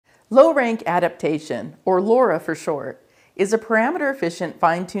Low-rank adaptation, or LoRA for short, is a parameter-efficient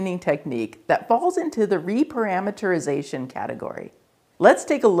fine-tuning technique that falls into the reparameterization category. Let's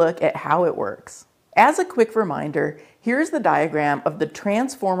take a look at how it works. As a quick reminder, here's the diagram of the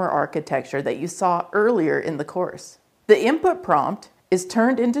transformer architecture that you saw earlier in the course. The input prompt is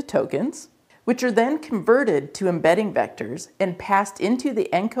turned into tokens, which are then converted to embedding vectors and passed into the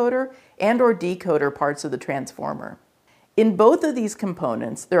encoder and/or decoder parts of the transformer. In both of these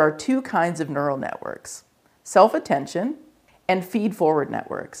components, there are two kinds of neural networks: self-attention and feed-forward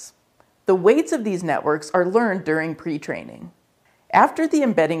networks. The weights of these networks are learned during pre-training. After the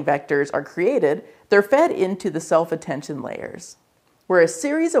embedding vectors are created, they're fed into the self-attention layers, where a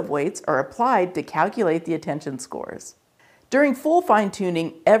series of weights are applied to calculate the attention scores. During full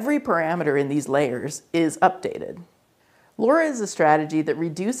fine-tuning, every parameter in these layers is updated. LoRA is a strategy that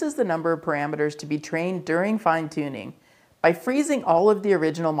reduces the number of parameters to be trained during fine-tuning by freezing all of the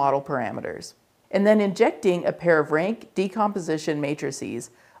original model parameters, and then injecting a pair of rank decomposition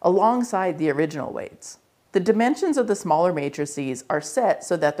matrices alongside the original weights. The dimensions of the smaller matrices are set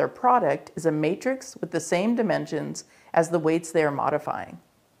so that their product is a matrix with the same dimensions as the weights they are modifying.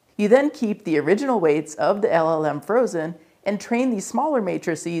 You then keep the original weights of the LLM frozen and train these smaller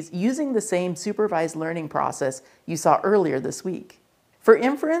matrices using the same supervised learning process you saw earlier this week. For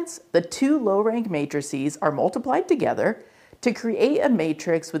inference, the two low-rank matrices are multiplied together to create a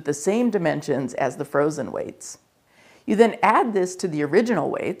matrix with the same dimensions as the frozen weights. You then add this to the original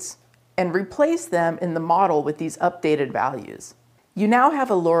weights and replace them in the model with these updated values. You now have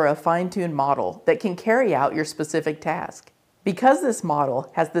a LoRA fine-tuned model that can carry out your specific task. Because this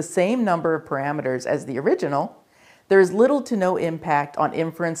model has the same number of parameters as the original, there is little to no impact on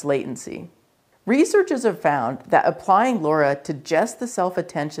inference latency. Researchers have found that applying LoRA to just the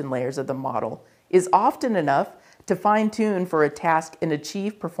self-attention layers of the model is often enough to fine-tune for a task and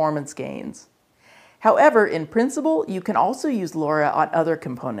achieve performance gains. However, in principle, you can also use LoRA on other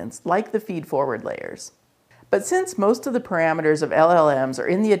components, like the feed-forward layers. But since most of the parameters of LLMs are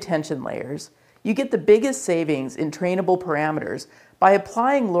in the attention layers, you get the biggest savings in trainable parameters by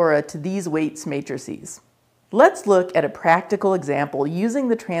applying LoRA to these weights matrices. Let's look at a practical example using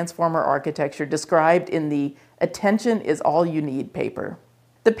the transformer architecture described in the "Attention is All You Need" paper.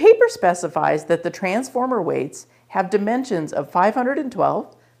 The paper specifies that the transformer weights have dimensions of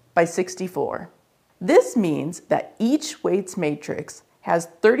 512 by 64. This means that each weights matrix has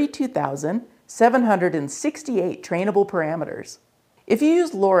 32,768 trainable parameters. If you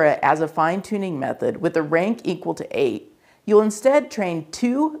use LoRA as a fine-tuning method with a rank equal to 8, you'll instead train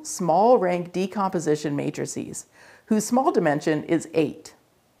two small rank decomposition matrices, whose small dimension is 8.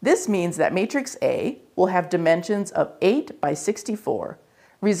 This means that matrix A will have dimensions of 8 by 64,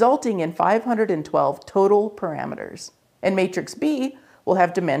 resulting in 512 total parameters. And matrix B will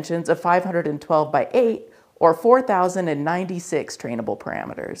have dimensions of 512 by 8, or 4,096 trainable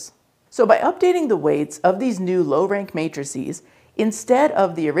parameters. So by updating the weights of these new low-rank matrices, instead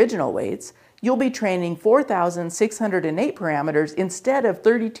of the original weights, you'll be training 4,608 parameters instead of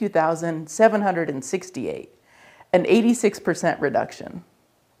 32,768, an 86% reduction.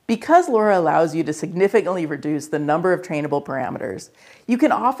 Because LoRA allows you to significantly reduce the number of trainable parameters, you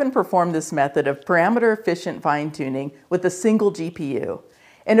can often perform this method of parameter-efficient fine-tuning with a single GPU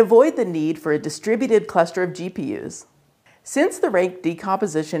and avoid the need for a distributed cluster of GPUs. Since the rank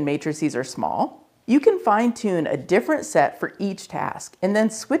decomposition matrices are small, you can fine-tune a different set for each task and then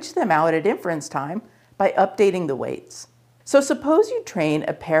switch them out at inference time by updating the weights. So suppose you train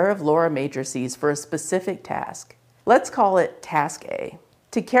a pair of LoRA matrices for a specific task. Let's call it Task A.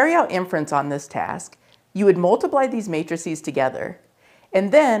 To carry out inference on this task, you would multiply these matrices together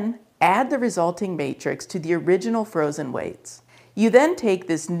and then add the resulting matrix to the original frozen weights. You then take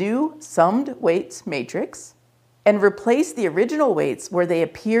this new summed weights matrix and replace the original weights where they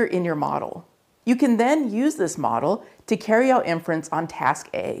appear in your model. You can then use this model to carry out inference on Task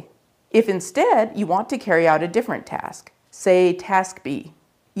A. If instead you want to carry out a different task, say Task B,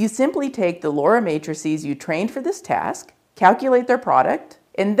 you simply take the LoRA matrices you trained for this task, calculate their product,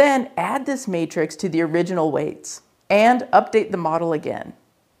 and then add this matrix to the original weights, and update the model again.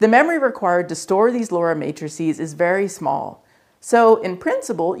 The memory required to store these LoRA matrices is very small, so in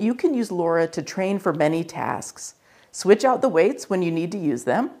principle, you can use LoRA to train for many tasks, switch out the weights when you need to use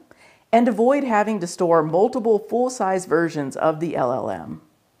them, and avoid having to store multiple full-size versions of the LLM.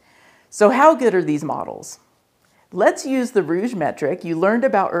 So how good are these models? Let's use the ROUGE metric you learned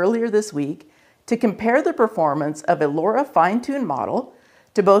about earlier this week to compare the performance of a LoRA fine-tuned model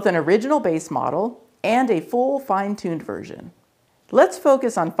to both an original base model and a full fine-tuned version. Let's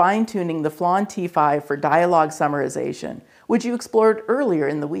focus on fine-tuning the Flan T5 for dialogue summarization, which you explored earlier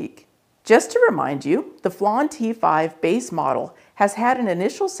in the week. Just to remind you, the Flan T5 base model has had an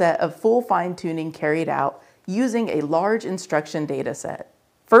initial set of full fine-tuning carried out using a large instruction dataset.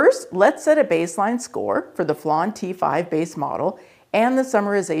 First, let's set a baseline score for the Flan T5 base model and the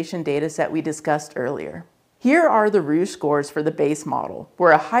summarization dataset we discussed earlier. Here are the ROUGE scores for the base model,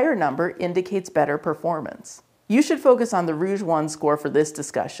 where a higher number indicates better performance. You should focus on the ROUGE 1 score for this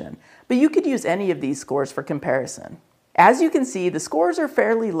discussion, but you could use any of these scores for comparison. As you can see, the scores are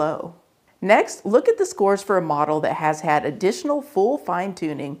fairly low. Next, look at the scores for a model that has had additional full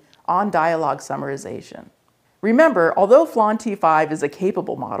fine-tuning on dialogue summarization. Remember, although Flan T5 is a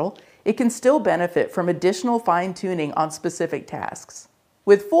capable model, it can still benefit from additional fine-tuning on specific tasks.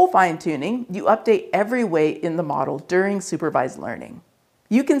 With full fine-tuning, you update every weight in the model during supervised learning.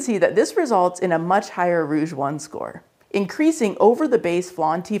 You can see that this results in a much higher ROUGE 1 score, increasing over the base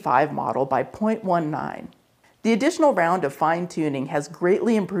Flan T5 model by 0.19. The additional round of fine-tuning has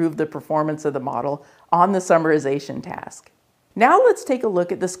greatly improved the performance of the model on the summarization task. Now let's take a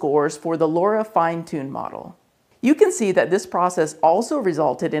look at the scores for the LoRA fine-tuned model. You can see that this process also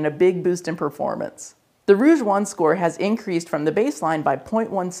resulted in a big boost in performance. The ROUGE 1 score has increased from the baseline by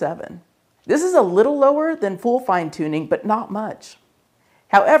 0.17. This is a little lower than full fine-tuning, but not much.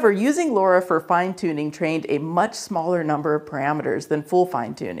 However, using LoRA for fine-tuning trained a much smaller number of parameters than full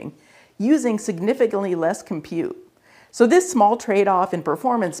fine-tuning, using significantly less compute. So this small trade-off in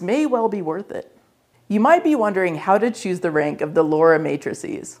performance may well be worth it. You might be wondering how to choose the rank of the LoRA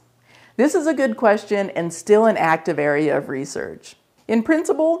matrices. This is a good question and still an active area of research. In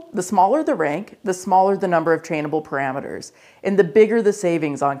principle, the smaller the rank, the smaller the number of trainable parameters, and the bigger the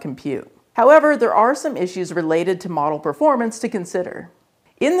savings on compute. However, there are some issues related to model performance to consider.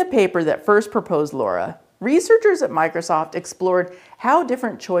 In the paper that first proposed LoRA, researchers at Microsoft explored how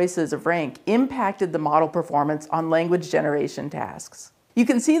different choices of rank impacted the model performance on language generation tasks. You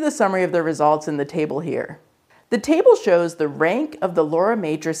can see the summary of the results in the table here. The table shows the rank of the LoRA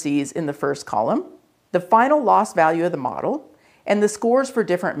matrices in the first column, the final loss value of the model, and the scores for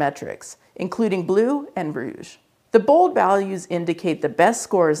different metrics, including blue and rouge. The bold values indicate the best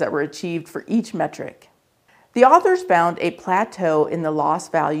scores that were achieved for each metric. The authors found a plateau in the loss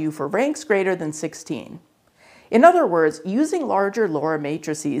value for ranks greater than 16. In other words, using larger LoRA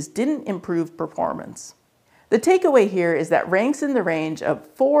matrices didn't improve performance. The takeaway here is that ranks in the range of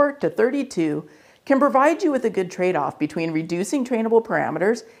 4 to 32 can provide you with a good trade-off between reducing trainable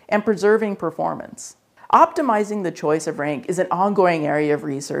parameters and preserving performance. Optimizing the choice of rank is an ongoing area of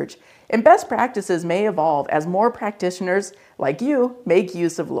research, and best practices may evolve as more practitioners, like you, make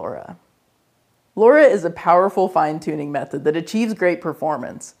use of LoRA. LoRA is a powerful fine-tuning method that achieves great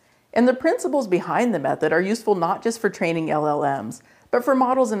performance, and the principles behind the method are useful not just for training LLMs, but for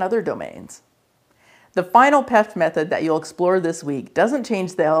models in other domains. The final PEFT method that you'll explore this week doesn't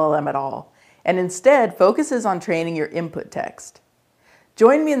change the LLM at all, and instead focuses on training your input text.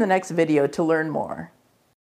 Join me in the next video to learn more.